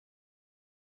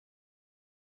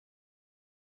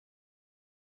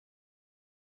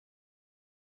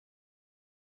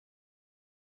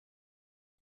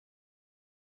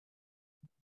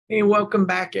Hey, welcome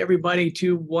back, everybody,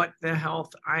 to What the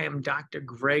Health. I am Dr.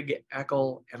 Greg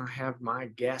Eckel, and I have my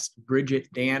guest, Bridgit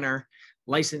Danner,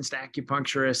 licensed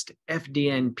acupuncturist,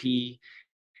 FDNP.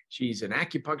 She's an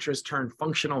acupuncturist turned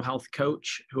functional health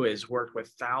coach who has worked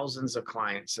with thousands of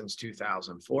clients since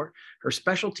 2004. Her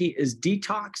specialty is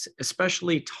detox,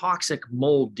 especially toxic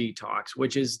mold detox,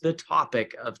 which is the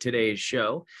topic of today's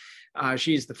show.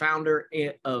 She's the founder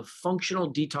of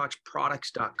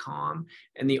functionaldetoxproducts.com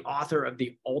and the author of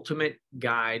The Ultimate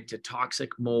Guide to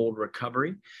Toxic Mold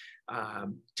Recovery.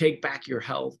 Take Back Your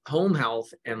Health, Home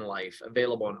Health, and Life,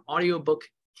 available on audiobook,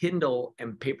 Kindle,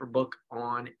 and paperback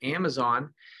on Amazon.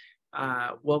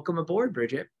 Welcome aboard,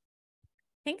 Bridgit.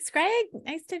 Thanks, Greg.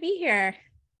 Nice to be here.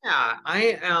 Yeah,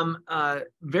 I am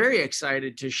very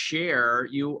excited to share.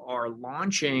 You are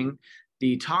launching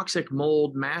the Toxic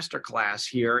Mold Masterclass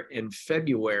here in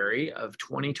February of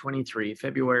 2023.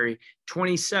 February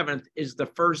 27th is the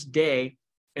first day,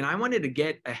 and I wanted to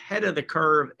get ahead of the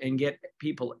curve and get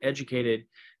people educated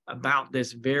about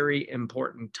this very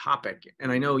important topic.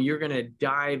 And I know you're going to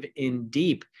dive in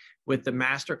deep with the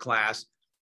masterclass,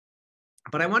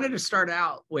 but I wanted to start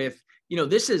out with,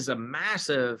 this is a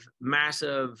massive,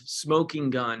 massive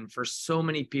smoking gun for so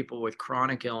many people with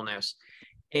chronic illness.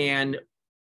 And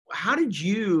how did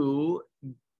you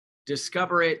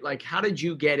discover it? Like, how did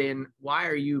you get in? Why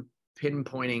are you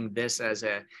pinpointing this as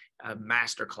a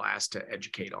masterclass to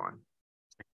educate on?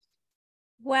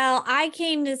 Well, I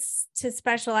came to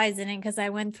specialize in it because I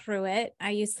went through it.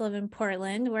 I used to live in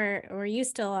Portland, where you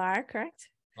still are, correct?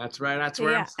 That's right. That's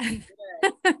where I'm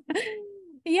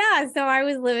Yeah. So I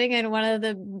was living in one of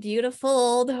the beautiful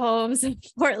old homes in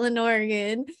Portland,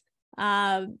 Oregon.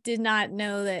 Did not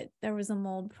know that there was a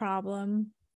mold problem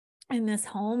in this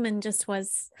home and just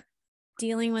was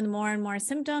dealing with more and more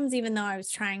symptoms, even though I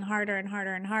was trying harder and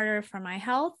harder and harder for my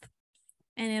health.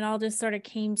 And it all just sort of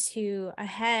came to a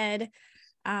head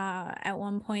at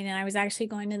one point. And I was actually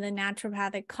going to the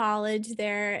naturopathic college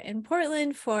there in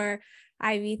Portland for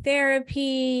IV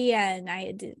therapy. And I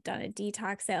had done a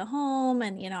detox at home.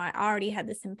 And, I already had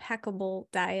this impeccable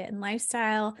diet and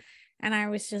lifestyle. And I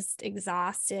was just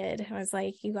exhausted. I was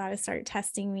like, you got to start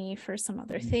testing me for some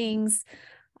other things.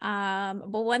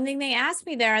 But one thing they asked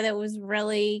me there that was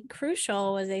really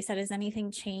crucial was they said, has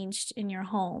anything changed in your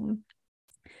home?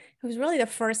 It was really the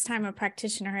first time a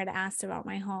practitioner had asked about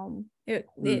my home. It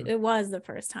was the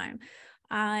first time.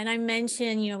 And I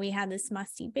mentioned, we had this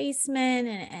musty basement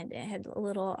and it had a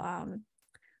little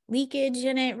leakage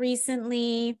in it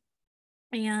recently.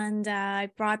 And I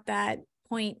brought that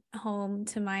point home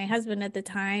to my husband at the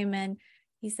time. And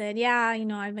he said, yeah,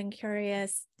 I've been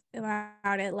curious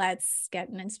about it. Let's get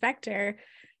an inspector.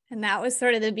 And that was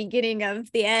sort of the beginning of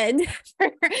the end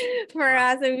for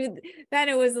us. I mean, then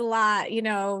it was a lot,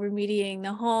 remediating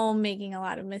the home, making a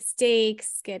lot of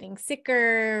mistakes, getting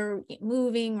sicker,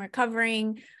 moving,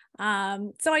 recovering.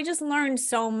 So I just learned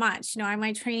so much.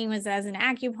 My training was as an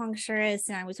acupuncturist,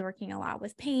 and I was working a lot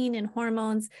with pain and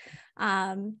hormones.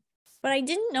 But I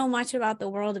didn't know much about the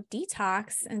world of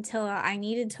detox until I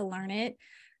needed to learn it.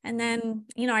 And then,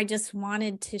 I just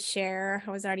wanted to share.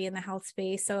 I was already in the health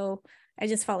space. So I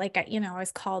just felt like, I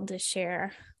was called to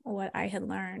share what I had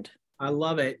learned. I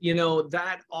love it.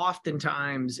 That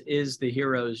oftentimes is the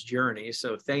hero's journey.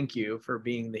 So thank you for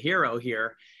being the hero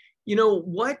here.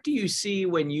 What do you see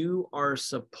when you are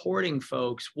supporting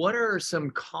folks? What are some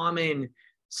common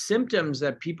symptoms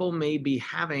that people may be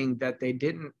having that they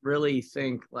didn't really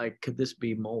think, like, could this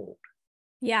be mold?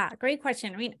 Yeah, great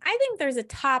question. I mean, I think there's a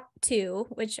top two,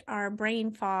 which are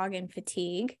brain fog and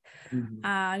fatigue.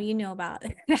 Mm-hmm. You know about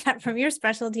that from your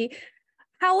specialty.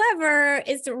 However,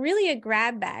 it's really a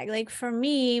grab bag. Like for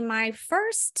me, my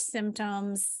first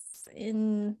symptoms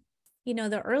in,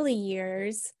 the early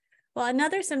years, well,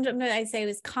 another symptom that I say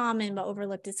was common but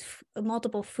overlooked is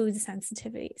multiple food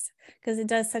sensitivities, because it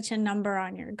does such a number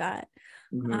on your gut.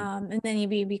 Mm-hmm. And then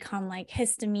you become like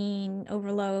histamine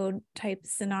overload type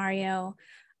scenario.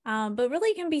 But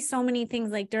really can be so many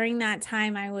things. Like during that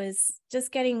time, I was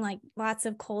just getting like lots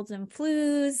of colds and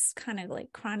flus, kind of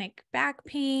like chronic back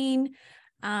pain,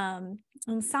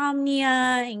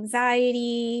 insomnia,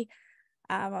 anxiety.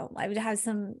 I would have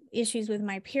some issues with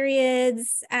my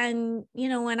periods. And,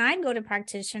 when I'd go to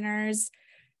practitioners,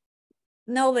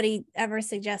 nobody ever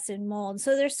suggested mold.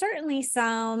 So there's certainly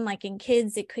some, like in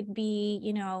kids, it could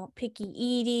be, picky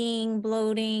eating,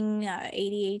 bloating,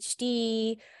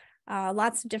 ADHD,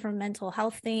 lots of different mental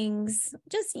health things,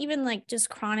 just even like just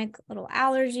chronic little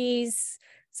allergies.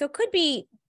 So it could be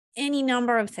any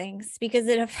number of things because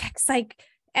it affects like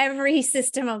every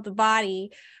system of the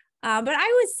body. But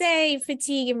I would say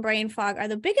fatigue and brain fog are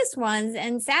the biggest ones.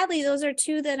 And sadly, those are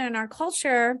two that in our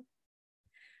culture,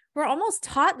 we're almost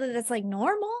taught that it's like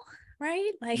normal,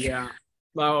 right? Like, Yeah.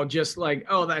 Oh, just like,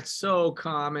 oh, that's so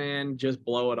common. Just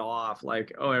blow it off.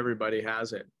 Like, oh, everybody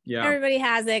has it. Yeah. everybody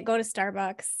has it. Go to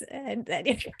Starbucks and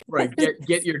Right.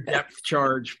 Get your depth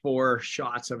charge 4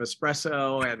 shots of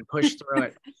espresso and push through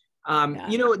it.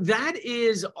 yeah. That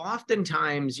is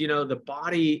oftentimes, the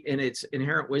body in its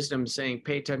inherent wisdom saying,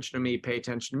 pay attention to me, pay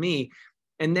attention to me.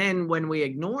 And then when we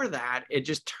ignore that, it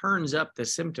just turns up the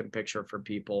symptom picture for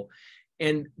people.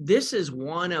 And this is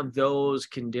one of those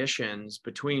conditions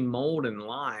between mold and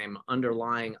Lyme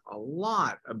underlying a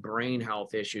lot of brain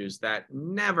health issues that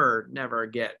never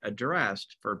get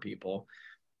addressed for people,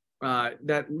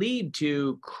 that lead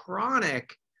to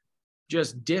chronic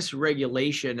just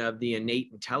dysregulation of the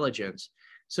innate intelligence.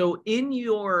 So in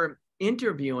your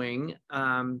interviewing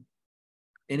and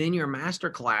in your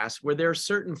masterclass, were there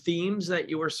certain themes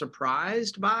that you were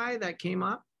surprised by that came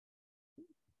up?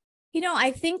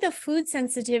 I think the food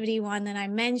sensitivity one that I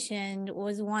mentioned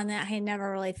was one that I had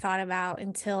never really thought about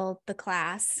until the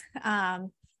class.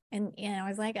 And I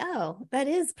was like, oh, that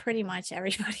is pretty much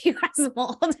everybody who has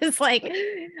mold. It's like,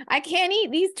 I can't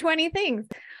eat these 20 things.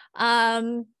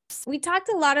 We talked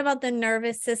a lot about the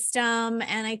nervous system,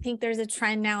 and I think there's a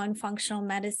trend now in functional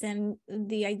medicine.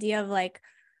 The idea of like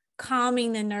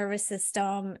calming the nervous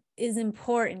system is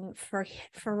important for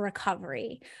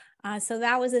recovery. So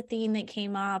that was a theme that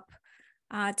came up.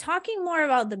 Talking more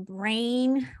about the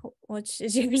brain, which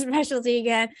is your specialty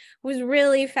again, was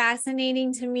really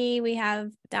fascinating to me. We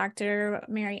have Dr.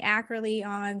 Mary Ackerley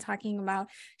on talking about,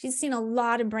 she's seen a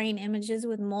lot of brain images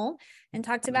with mold and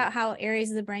talked about how areas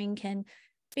of the brain can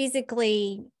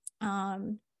basically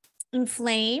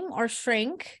inflame or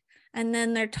shrink. And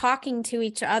then they're talking to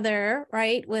each other,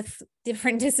 right, with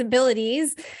different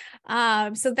disabilities.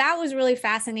 So that was really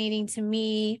fascinating to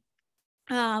me.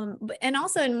 And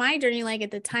also in my journey, like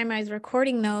at the time I was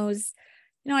recording those,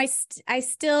 I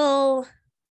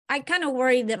kind of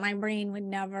worried that my brain would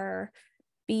never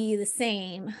be the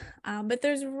same. But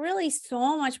there's really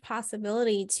so much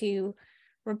possibility to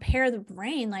repair the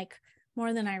brain, like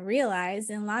more than I realized.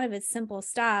 And a lot of it's simple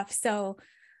stuff. So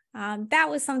that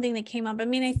was something that came up. I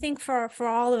mean, I think for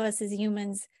all of us as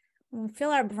humans, when we feel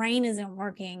our brain isn't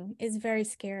working, is very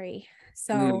scary.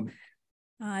 So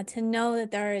to know that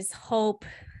there is hope,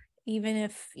 even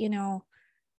if,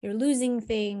 you're losing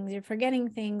things, you're forgetting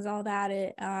things, all that,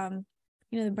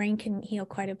 the brain can heal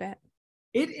quite a bit.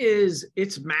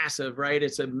 It's massive, right?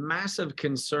 It's a massive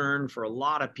concern for a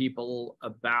lot of people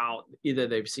about either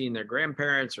they've seen their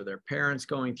grandparents or their parents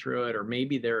going through it, or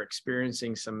maybe they're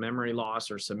experiencing some memory loss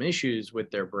or some issues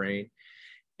with their brain.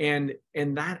 And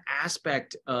that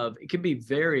aspect of it can be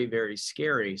very, very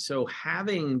scary. So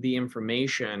having the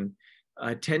information,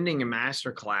 attending a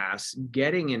masterclass,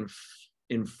 getting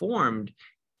informed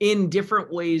in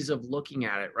different ways of looking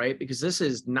at it, right? Because this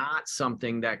is not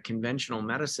something that conventional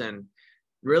medicine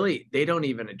really, they don't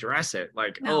even address it.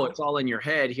 Like, no. Oh, it's all in your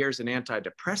head. Here's an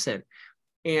antidepressant.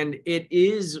 And it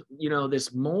is,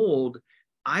 this mold,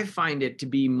 I find it to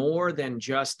be more than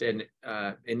just an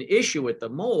issue with the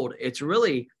mold. It's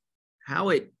really how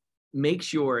it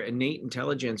makes your innate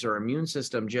intelligence or immune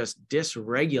system just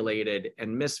dysregulated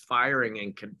and misfiring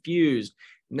and confused.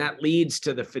 And that leads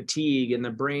to the fatigue and the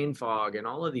brain fog and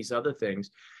all of these other things.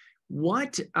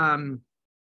 What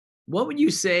would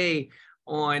you say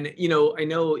on, I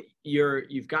know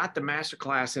you've got the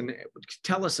masterclass, and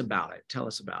tell us about it.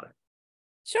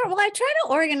 Sure. Well, I try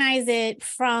to organize it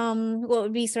from what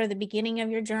would be sort of the beginning of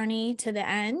your journey to the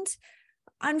end.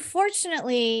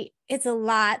 Unfortunately, it's a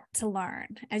lot to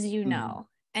learn, as you know,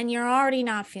 and you're already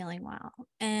not feeling well,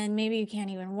 and maybe you can't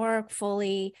even work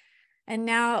fully. And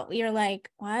now you're like,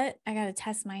 what? I got to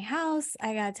test my house.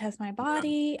 I got to test my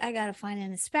body. I got to find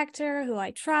an inspector who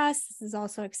I trust. This is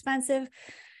also expensive.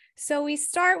 So we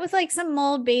start with like some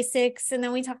mold basics, and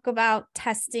then we talk about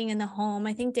testing in the home.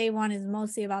 I think day one is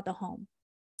mostly about the home.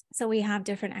 So we have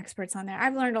different experts on there.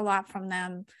 I've learned a lot from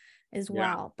them as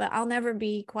well, but I'll never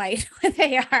be quite what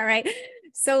they are, right?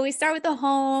 So we start with the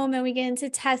home, and we get into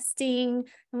testing,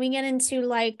 and we get into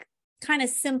like kind of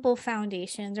simple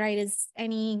foundations, right? As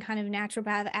any kind of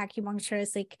naturopath,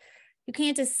 acupuncturist, like you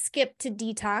can't just skip to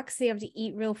detox. You have to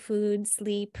eat real food,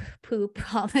 sleep, poop,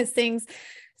 all those things.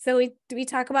 So we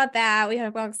talk about that. We talk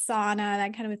about sauna,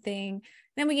 that kind of a thing.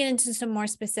 Then we get into some more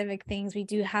specific things. We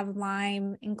do have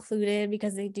Lyme included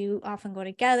because they do often go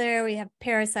together. We have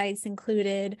parasites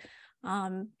included,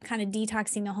 kind of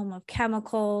detoxing the home of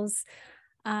chemicals.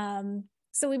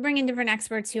 So we bring in different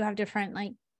experts who have different,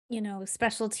 like,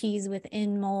 specialties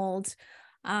within mold.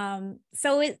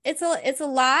 So it's a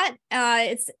lot.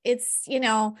 It's, you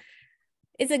know,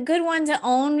 it's a good one to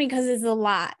own because it's a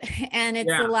lot and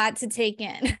it's a lot to take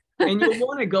in. And you'll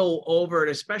want to go over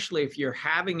it, especially if you're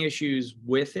having issues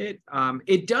with it.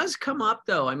 It does come up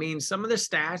though. I mean, some of the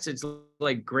stats, it's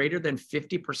like greater than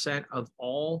 50% of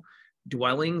all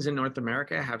dwellings in North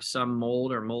America have some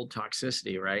mold or mold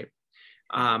toxicity, right?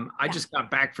 I just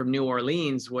got back from New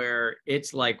Orleans where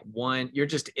it's like you're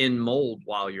just in mold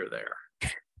while you're there.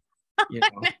 You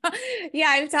know? Yeah,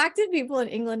 I've talked to people in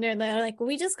England and they're like,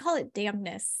 we just call it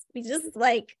dampness. We just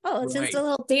like, oh, it's just a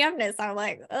little dampness. I'm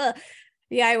like, ugh.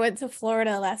 Yeah, I went to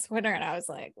Florida last winter and I was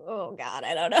like, oh God,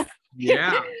 I don't know.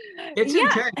 Yeah, it's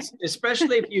intense,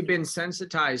 especially if you've been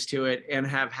sensitized to it and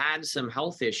have had some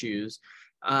health issues.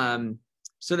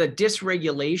 So the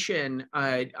dysregulation,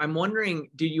 I'm wondering,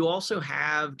 did you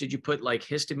put like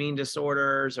histamine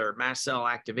disorders or mast cell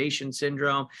activation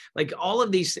syndrome, like all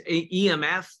of these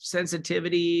EMF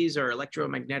sensitivities or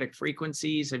electromagnetic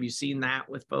frequencies? Have you seen that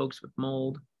with folks with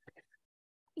mold?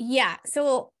 Yeah,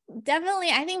 so definitely,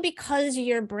 I think because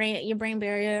your brain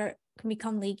barrier can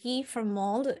become leaky from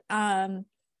mold, and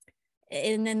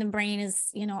then the brain is,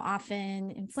 you know,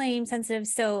 often inflamed, sensitive.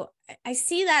 So I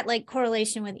see that like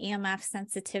correlation with EMF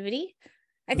sensitivity.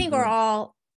 I think we're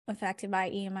all affected by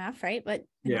EMF, right? But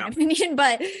in my opinion,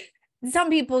 but some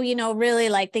people, you know, really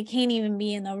like they can't even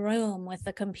be in the room with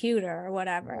the computer or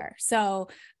whatever. So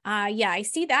I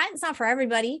see that. It's not for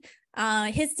everybody.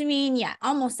 Histamine,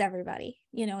 almost everybody,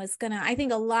 you know, is gonna, I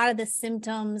think a lot of the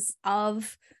symptoms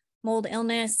of mold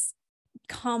illness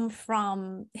come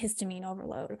from histamine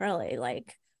overload, really.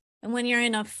 Like, and when you're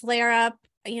in a flare up,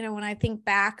 you know, when I think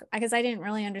back, because I didn't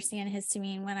really understand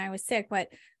histamine when I was sick, but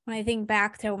when I think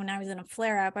back to when I was in a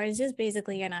flare up, I was just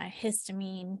basically in a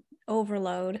histamine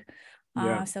overload.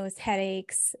 So it's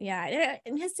headaches. And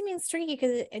histamine's tricky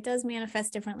because it does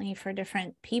manifest differently for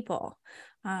different people.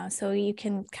 So you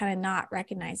can kind of not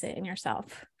recognize it in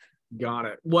yourself. Got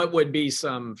it. What would be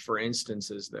some, for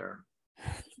instances there?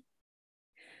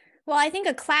 Well, I think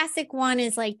a classic one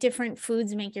is like different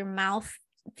foods make your mouth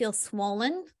feel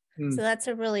swollen. So that's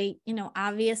a really, you know,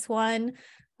 obvious one.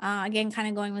 Again, kind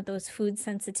of going with those food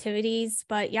sensitivities.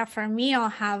 But yeah, for me, I'll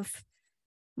have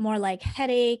more like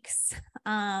headaches.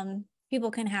 People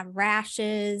can have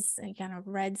rashes, kind of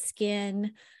red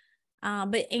skin.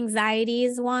 But anxiety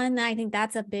is one. I think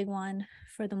that's a big one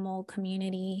for the mold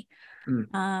community.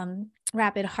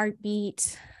 Rapid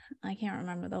heartbeat. I can't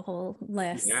remember the whole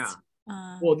list. Yeah.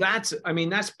 Well, that's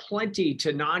plenty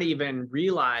to not even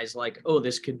realize like, oh,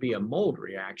 this could be a mold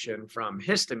reaction from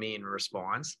histamine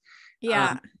response.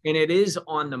 And it is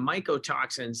on the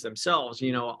mycotoxins themselves.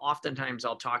 You know, oftentimes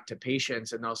I'll talk to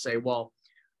patients and they'll say, well,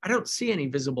 I don't see any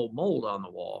visible mold on the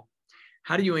wall.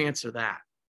 How do you answer that?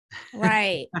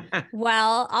 Right.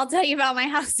 Well, I'll tell you about my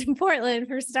house in Portland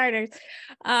for starters.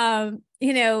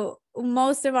 You know,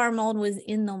 most of our mold was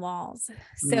in the walls.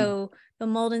 So the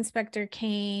mold inspector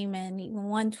came, and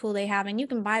one tool they have, and you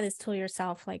can buy this tool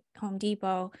yourself, like Home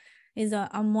Depot, is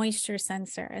a moisture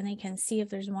sensor, and they can see if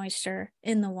there's moisture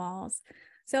in the walls.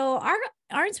 So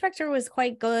our inspector was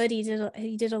quite good. He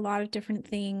did a lot of different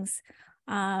things.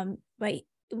 But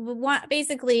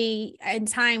basically in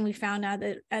time we found out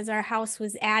that as our house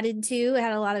was added to, it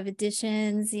had a lot of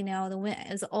additions, you know, it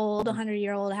was old,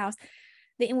 100-year-old house.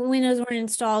 The windows weren't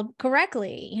installed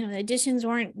correctly, you know, the additions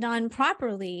weren't done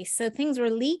properly, so things were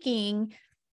leaking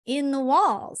in the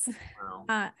walls.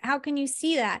 Wow. How can you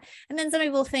see that? And then some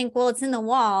people think, well, it's in the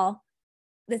wall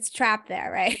that's trapped there,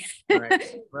 right?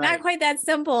 Right. Not quite that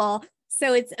simple.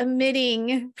 So it's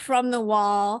emitting from the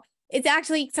wall. It's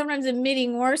actually sometimes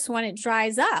emitting worse when it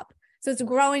dries up. So it's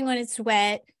growing when it's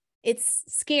wet. It's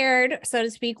scared, so to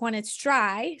speak, when it's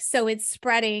dry. So it's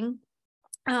spreading.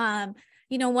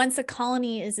 You know, once a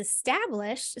colony is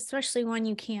established, especially one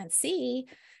you can't see,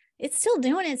 it's still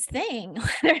doing its thing,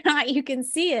 whether or not you can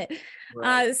see it.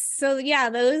 Right. So yeah,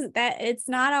 it's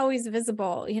not always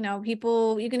visible. You know,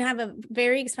 you can have a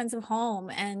very expensive home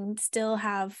and still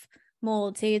have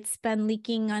mold. Say it's been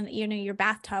leaking on, you know, your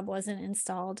bathtub wasn't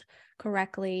installed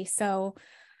correctly. So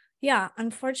yeah,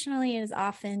 unfortunately it is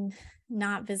often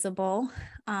not visible.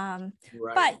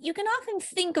 But you can often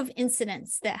think of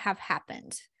incidents that have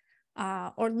happened,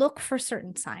 or look for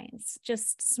certain signs,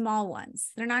 just small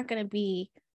ones. They're not going to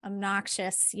be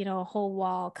obnoxious, you know, a whole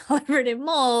wall covered in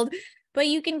mold, but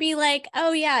you can be like,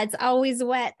 oh yeah, it's always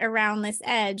wet around this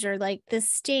edge, or like this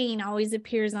stain always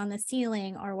appears on the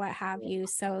ceiling, or what have you.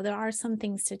 So there are some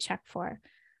things to check for.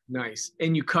 Nice.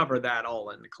 And you cover that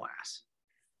all in the class.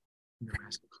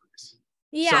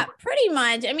 Yeah, pretty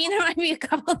much. I mean, there might be a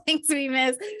couple of things we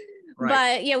miss,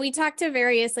 Right. But yeah, we talked to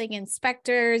various like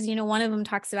inspectors. One of them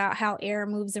talks about how air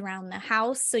moves around the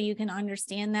house, so you can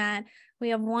understand that. We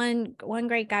have one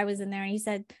great guy was in there, and he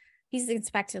said he's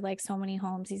inspected like so many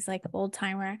homes. He's like old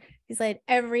timer. He's like,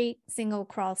 every single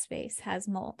crawl space has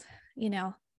mold.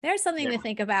 There's something Yeah. to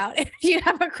think about if you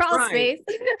have a crawl Right.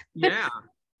 space. Yeah.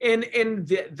 And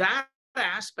that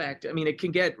aspect, I mean, it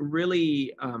can get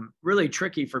really really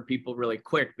tricky for people really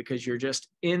quick, because you're just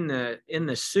in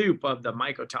the soup of the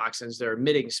mycotoxins. They're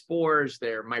emitting spores,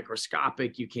 they're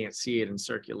microscopic, you can't see it in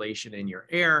circulation in your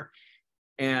air,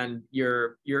 and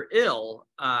you're ill,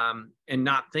 and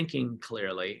not thinking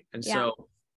clearly. And Yeah. so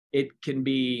it can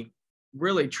be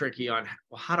really tricky on,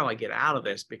 well, how do I get out of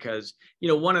this? Because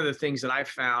one of the things that I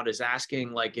found is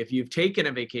asking, like, if you've taken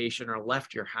a vacation or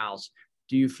left your house,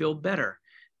 do you feel better?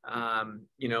 Do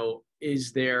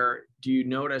you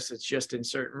notice it's just in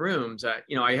certain rooms?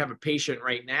 I have a patient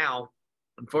right now,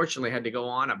 unfortunately had to go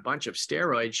on a bunch of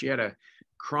steroids. She had a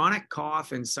chronic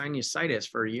cough and sinusitis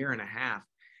for a year and a half.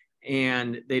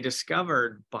 And they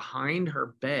discovered behind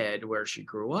her bed where she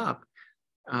grew up,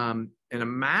 and a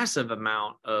massive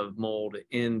amount of mold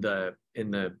in the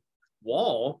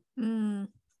wall, and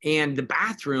the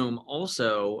bathroom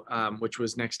also, which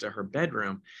was next to her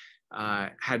bedroom,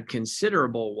 had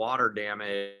considerable water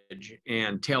damage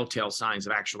and telltale signs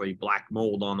of actually black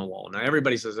mold on the wall. Now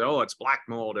everybody says, "Oh, it's black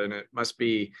mold, and it must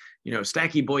be,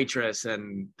 Stachybotrys,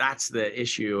 and that's the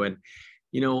issue." And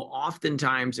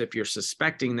oftentimes, if you're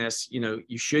suspecting this,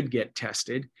 you should get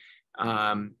tested.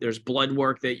 There's blood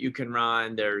work that you can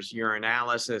run. There's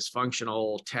urinalysis,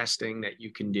 functional testing that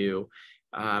you can do.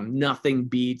 Nothing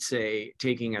beats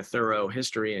taking a thorough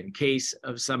history and case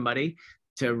of somebody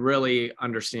to really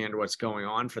understand what's going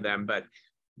on for them. But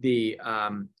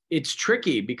it's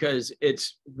tricky, because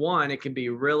it's, one, it can be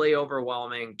really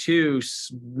overwhelming, two,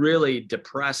 really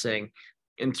depressing,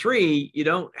 and three,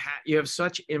 you have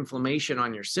such inflammation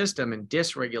on your system and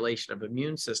dysregulation of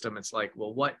immune system. It's like,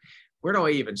 well, where do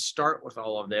I even start with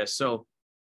all of this? So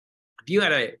if you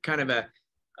had a kind of a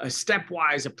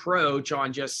stepwise approach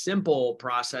on just simple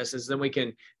processes, then we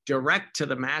can direct to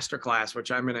the masterclass,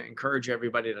 which I'm going to encourage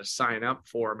everybody to sign up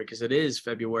for, because it is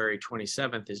February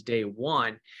 27th is day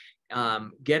one.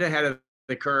 Get ahead of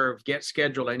the curve, get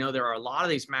scheduled. I know there are a lot of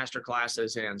these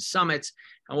masterclasses and summits.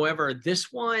 However,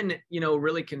 this one,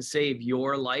 really can save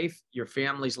your life, your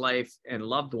family's life, and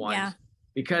loved ones. Yeah.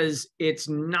 Because it's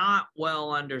not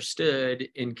well understood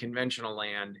in conventional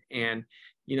land. And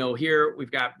here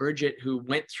we've got Bridgit, who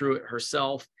went through it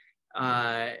herself,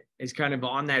 is kind of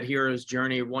on that hero's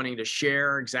journey, wanting to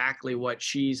share exactly what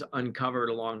she's uncovered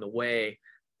along the way,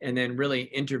 and then really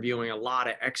interviewing a lot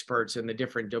of experts in the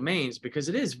different domains, because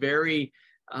it is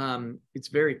it's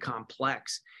very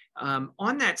complex.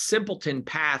 On that simpleton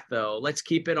path, though, let's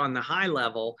keep it on the high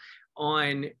level,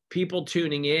 on people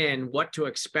tuning in, what to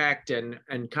expect, and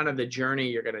kind of the journey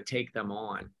you're going to take them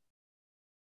on.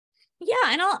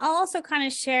 Yeah. And I'll also kind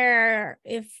of share,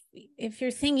 if you're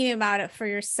thinking about it for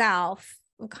yourself,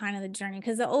 kind of the journey,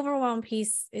 because the overwhelm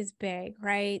piece is big,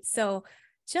 right? So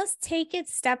just take it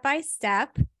step by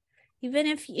step. Even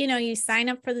if, you sign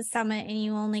up for the summit and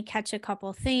you only catch a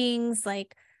couple things,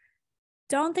 like,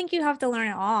 don't think you have to learn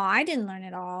it all. I didn't learn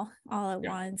it all at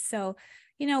once. So,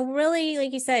 really,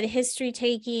 like you said, history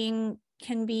taking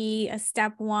can be a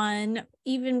step one,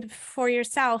 even for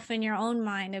yourself in your own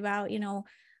mind, about,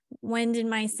 when did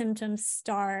my symptoms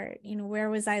start? Where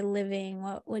was I living?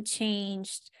 What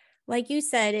changed? Like you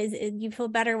said, you feel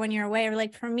better when you're away. Or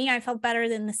like for me, I felt better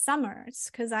than the summers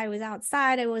because I was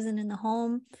outside. I wasn't in the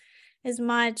home as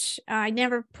much. I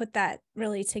never put that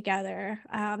really together.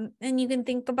 And you can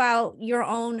think about your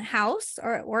own house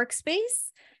or workspace,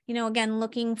 again,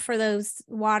 looking for those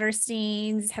water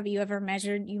stains. Have you ever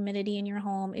measured humidity in your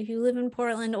home? If you live in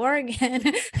Portland, Oregon,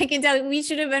 I can tell you, we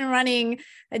should have been running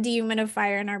a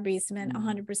dehumidifier in our basement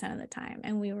 100% of the time,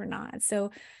 and we were not.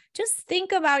 So just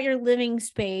think about your living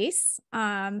space,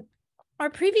 or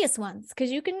previous ones,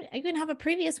 because you can have a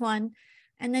previous one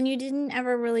and then you didn't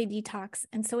ever really detox.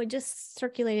 And so it just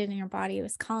circulated in your body. It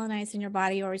was colonized in your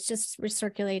body, or it's just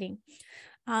recirculating.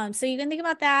 So you can think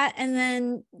about that, and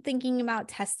then thinking about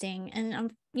testing.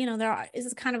 And, there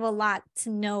is kind of a lot to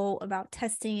know about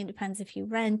testing. It depends if you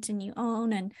rent and you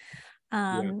own,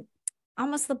 and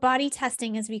almost the body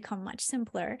testing has become much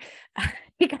simpler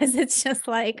because it's just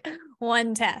like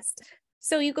one test.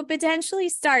 So you could potentially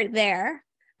start there,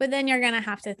 but then you're going to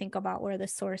have to think about where the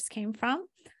source came from.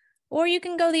 Or you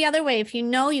can go the other way. If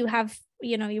you have,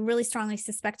 you really strongly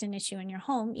suspect an issue in your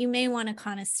home, you may want to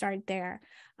kind of start there.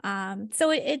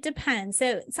 So it depends.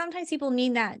 So sometimes people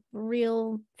need that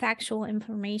real factual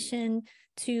information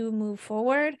to move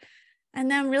forward. And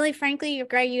then really, frankly,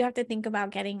 Greg, you have to think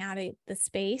about getting out of the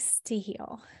space to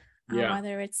heal, Yeah.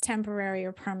 whether it's temporary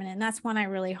or permanent. That's one I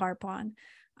really harp on.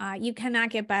 You cannot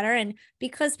get better. And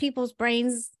because people's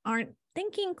brains aren't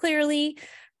thinking clearly,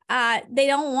 they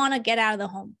don't want to get out of the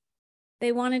home.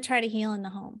 They want to try to heal in the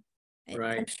home.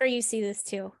 Right. I'm sure you see this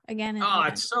too, again and Oh,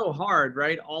 again. it's so hard,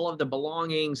 right? All of the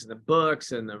belongings and the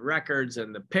books and the records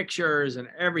and the pictures and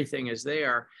everything is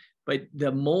there, but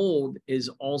the mold is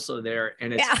also there,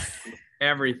 and it's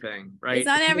everything, right? It's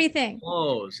on everything.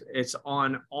 Clothes, it's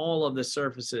on all of the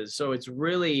surfaces. So it's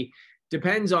really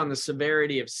depends on the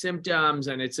severity of symptoms,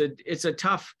 and it's a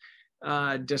tough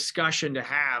discussion to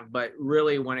have. But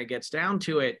really, when it gets down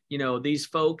to it, these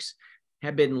folks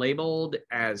have been labeled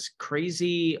as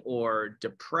crazy or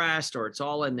depressed, or it's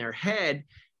all in their head,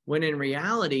 when in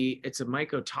reality, it's a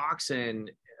mycotoxin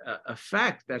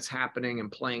effect that's happening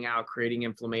and playing out, creating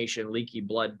inflammation, leaky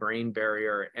blood, brain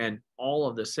barrier, and all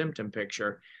of the symptom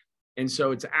picture. And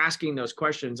so it's asking those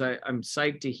questions. I'm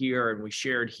psyched to hear, and we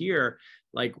shared here,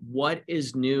 like, what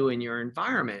is new in your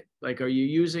environment? Like, are you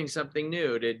using something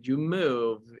new? Did you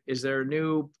move? Is there a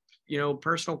new,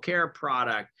 personal care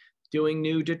product? Doing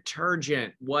new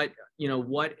detergent? What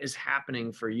is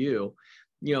happening for you?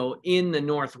 In the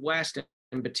Northwest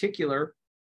in particular,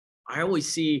 I always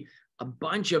see a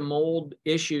bunch of mold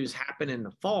issues happen in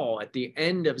the fall, at the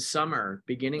end of summer,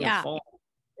 beginning of fall.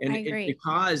 And it's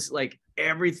because like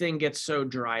everything gets so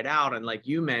dried out. And like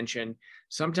you mentioned,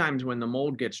 sometimes when the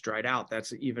mold gets dried out,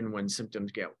 that's even when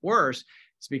symptoms get worse.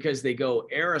 It's because they go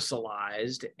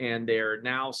aerosolized and they're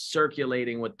now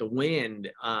circulating with the wind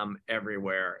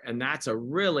everywhere. And that's a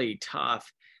really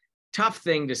tough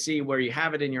thing to see, where you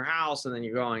have it in your house and then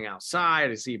you're going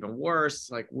outside. It's even worse. It's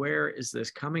like, where is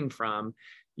this coming from?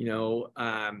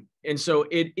 And so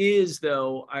it is,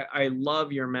 though, I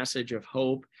love your message of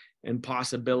hope and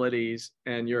possibilities,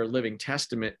 and you're a living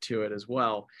testament to it as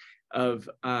well, of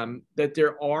that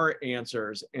there are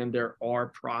answers and there are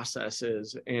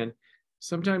processes. And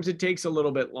sometimes it takes a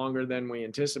little bit longer than we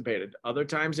anticipated. Other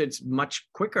times it's much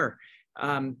quicker.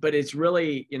 But it's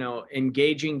really,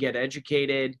 engaging, get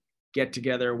educated, get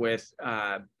together with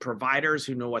providers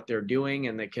who know what they're doing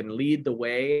and that can lead the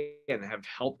way and have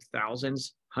helped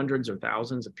thousands, hundreds or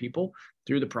thousands of people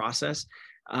through the process.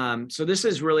 So this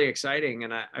is really exciting.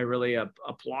 And I really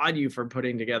applaud you for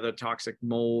putting together Toxic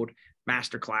Mold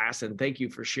Masterclass. And thank you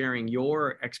for sharing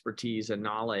your expertise and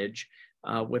knowledge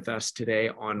with us today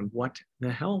on What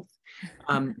the Health.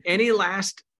 Any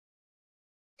last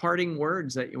parting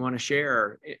words that you want to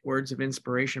share, words of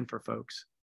inspiration for folks?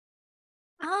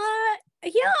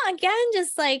 Yeah, again,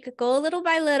 just like go little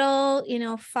by little,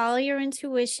 follow your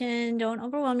intuition, don't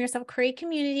overwhelm yourself, create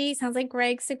community. Sounds like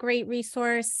Greg's a great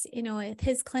resource. At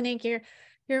his clinic, you're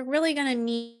really going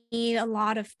to need a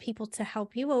lot of people to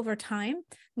help you over time,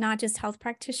 not just health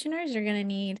practitioners. You're going to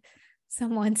need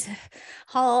someone to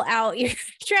haul out your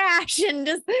trash and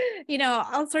just,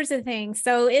 all sorts of things.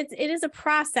 So it is a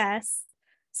process.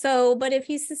 So, but if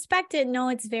you suspect it, know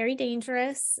it's very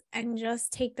dangerous, and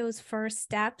just take those first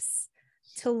steps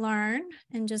to learn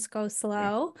and just go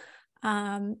slow.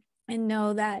 And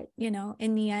know that,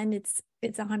 in the end, it's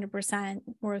 100%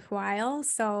 worthwhile.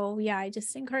 So yeah, I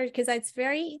just encourage, because it's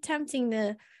very tempting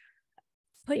to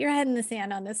put your head in the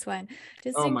sand on this one.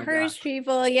 Just encourage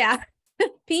people. Yeah.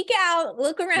 Peek out,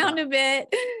 look around a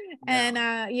bit. And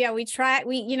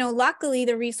luckily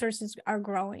the resources are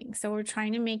growing. So we're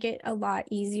trying to make it a lot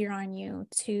easier on you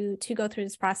to go through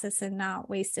this process and not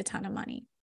waste a ton of money.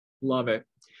 Love it.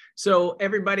 So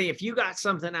everybody, if you got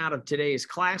something out of today's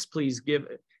class, please give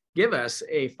us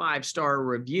a 5-star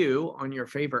review on your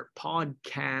favorite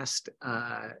podcast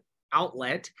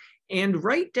outlet, and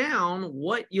write down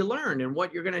what you learned and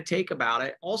what you're going to take about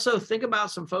it. Also, think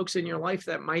about some folks in your life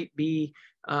that might be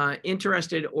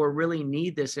interested or really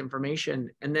need this information.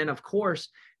 And then, of course,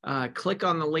 click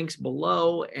on the links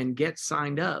below and get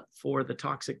signed up for the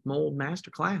Toxic Mold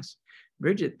Masterclass.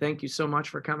 Bridgit, thank you so much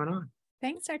for coming on.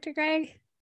 Thanks, Dr. Greg.